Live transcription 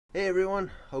Hey everyone,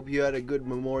 hope you had a good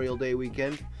Memorial Day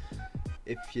weekend.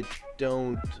 If you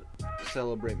don't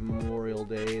celebrate Memorial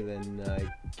Day, then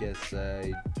I guess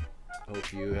I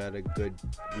hope you had a good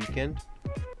weekend.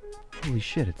 Holy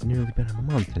shit, it's nearly been a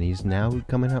month and he's now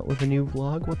coming out with a new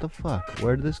vlog? What the fuck?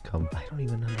 Where did this come from? I don't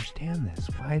even understand this.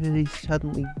 Why did he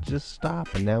suddenly just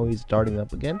stop and now he's starting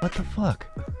up again? What the fuck?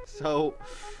 So,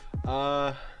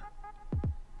 I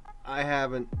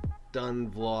haven't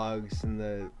done vlogs in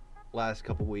the last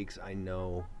couple weeks, I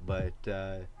know, but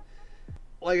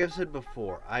like I've said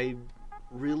before, I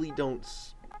really don't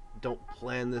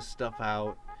plan this stuff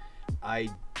out. I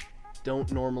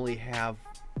don't normally have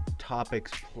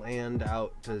topics planned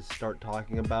out to start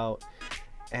talking about,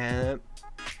 and it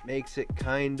makes it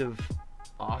kind of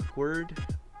awkward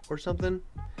or something.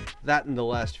 That in the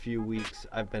last few weeks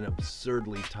I've been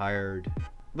absurdly tired,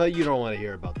 but you don't want to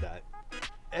hear about that.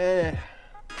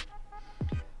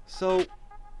 So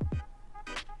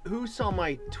who saw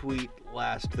my tweet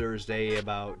last Thursday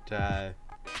about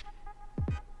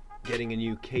getting a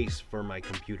new case for my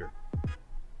computer?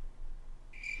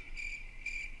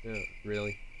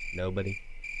 Really? Nobody?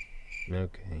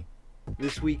 Okay.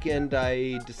 This weekend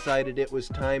I decided it was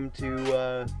time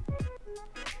to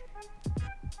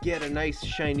get a nice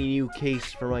shiny new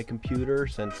case for my computer.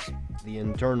 Since the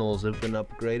internals have been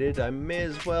upgraded, I may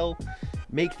as well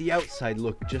make the outside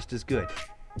look just as good.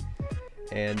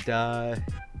 And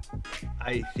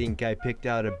I think I picked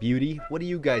out a beauty. What do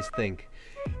you guys think?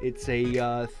 It's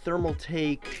a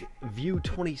Thermaltake View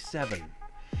 27.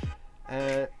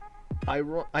 I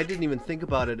didn't even think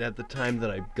about it at the time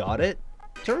that I got it.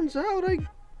 Turns out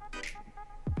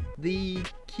the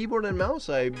keyboard and mouse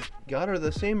I got are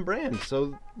the same brand,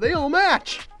 so they all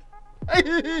match.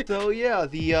 So yeah,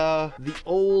 the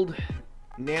old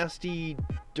nasty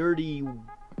dirty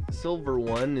silver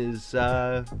one is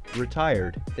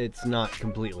retired. It's not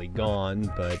completely gone,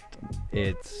 but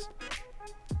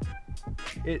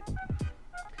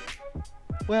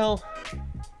well,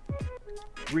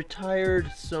 retired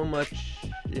so much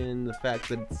in the fact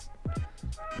that it's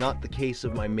not the case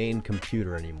of my main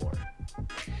computer anymore.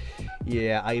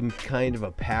 Yeah, I'm kind of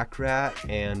a pack rat,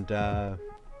 and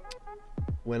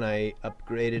when I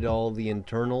upgraded all the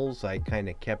internals, I kind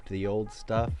of kept the old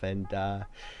stuff, and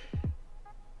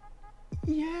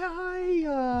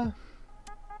yeah,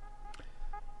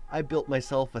 I built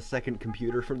myself a second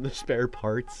computer from the spare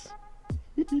parts.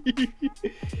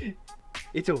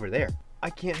 It's over there. I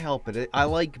can't help it. I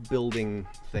like building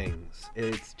things.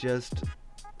 It's just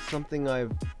something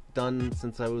I've done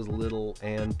since I was little,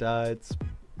 and it's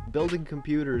building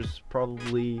computers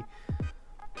probably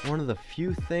one of the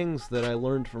few things that I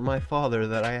learned from my father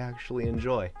that I actually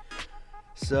enjoy.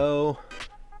 So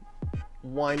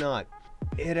why not?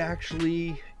 It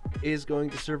actually is going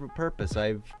to serve a purpose.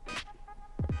 I've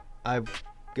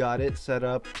got it set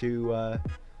up to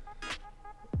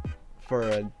for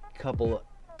a couple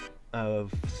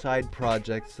of side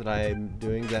projects that I'm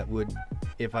doing that would,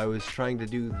 if I was trying to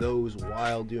do those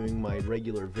while doing my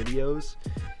regular videos,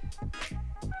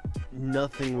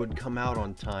 nothing would come out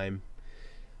on time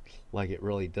like it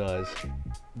really does.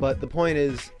 But the point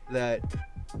is that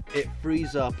it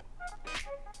frees up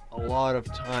a lot of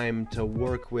time to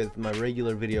work with my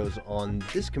regular videos on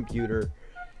this computer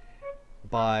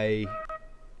by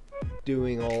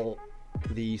doing all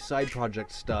the side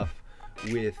project stuff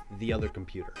with the other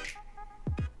computer.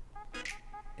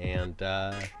 And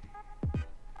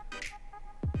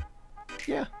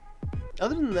yeah,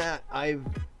 other than that, I've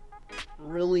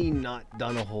really not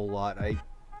done a whole lot. I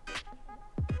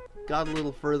got a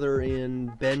little further in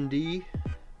Bendy,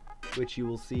 which you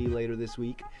will see later this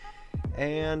week,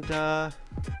 and I've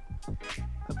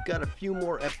got a few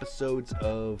more episodes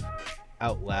of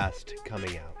Outlast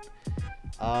coming out.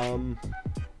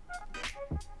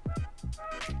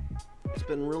 It's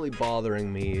been really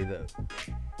bothering me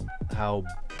how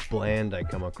bland I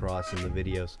come across in the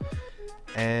videos,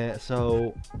 and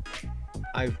so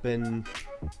I've been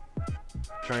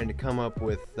trying to come up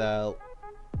with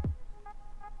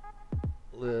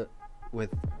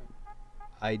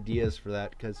ideas for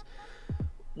that, because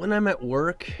when I'm at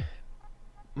work,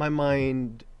 my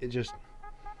mind, it just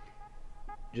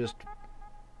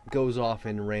goes off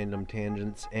in random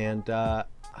tangents, and I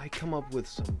come up with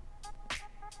some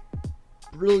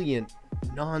brilliant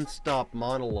non-stop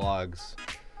monologues.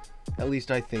 At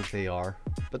least I think they are.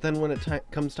 But then when it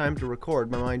comes time to record,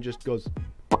 my mind just goes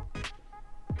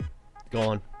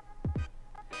gone.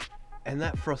 And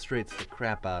that frustrates the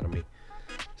crap out of me.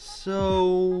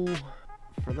 So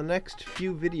for the next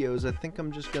few videos, I think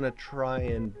I'm just gonna try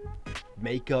and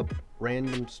make up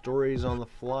random stories on the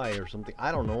fly or something.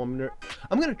 I don't know.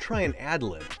 I'm gonna try an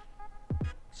ad-lib.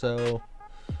 So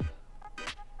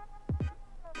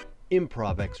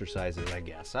improv exercises, I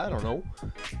guess. I don't know.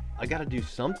 I gotta do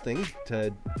something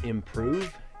to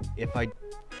improve. If I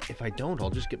don't, I'll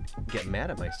just get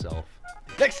mad at myself.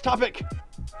 Next topic!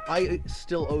 I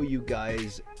still owe you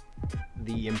guys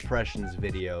the impressions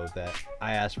video that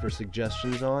I asked for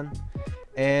suggestions on.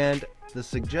 And the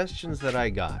suggestions that I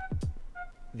got,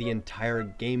 the entire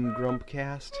Game Grump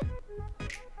cast,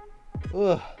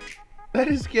 ugh, that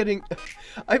is getting...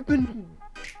 I've been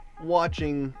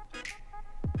rewatching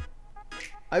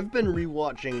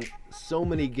so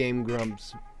many Game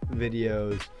Grumps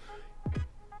videos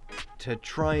to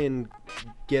try and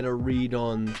get a read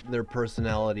on their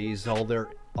personalities, all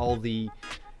the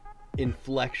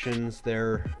inflections,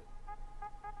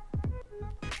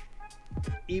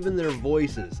 even their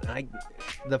voices.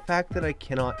 The fact that I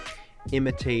cannot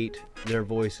imitate their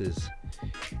voices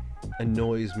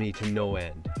annoys me to no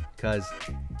end, because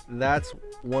that's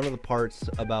one of the parts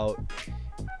about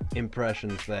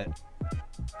impressions that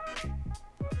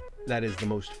is the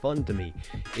most fun to me,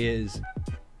 is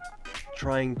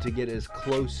trying to get as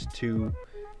close to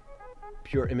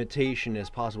pure imitation as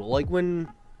possible. Like when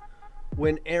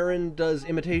Aaron does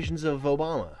imitations of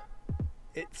Obama,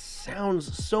 it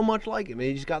sounds so much like him.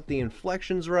 He's got the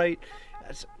inflections right.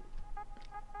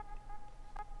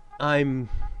 I'm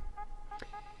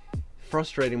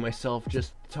frustrating myself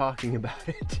just talking about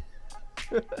it.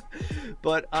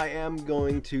 But I am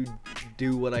going to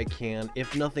do what I can.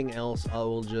 If nothing else,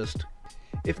 I'll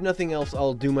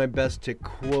do my best to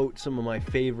quote some of my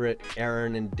favorite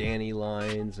Aaron and Danny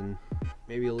lines, and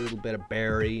maybe a little bit of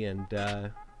Barry and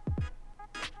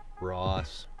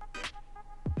Ross.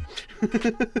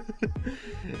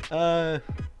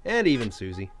 And even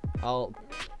Susie. I'll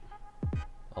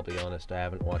be honest, I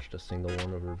haven't watched a single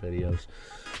one of her videos.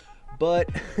 But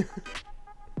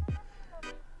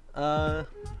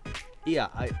yeah,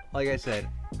 like I said,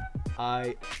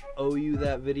 I owe you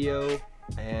that video,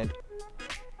 and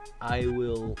I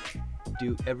will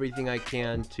do everything I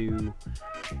can to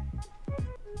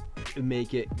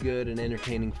make it good and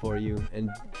entertaining for you, and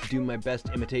do my best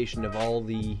imitation of all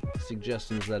the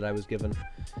suggestions that I was given.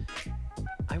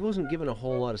 I wasn't given a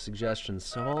whole lot of suggestions,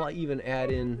 so I'll even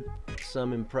add in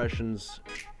some impressions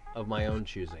of my own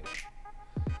choosing.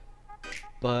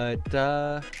 But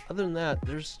other than that,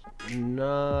 there's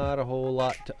not a whole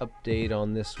lot to update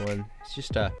on this one. It's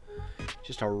just a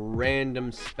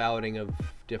random spouting of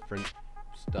different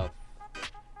stuff.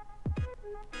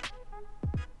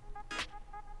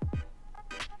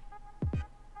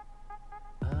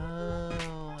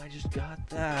 Oh, I just got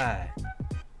that.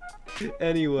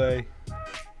 Anyway,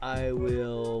 I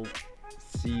will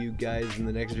see you guys in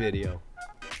the next video.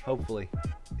 Hopefully,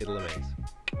 it'll amaze.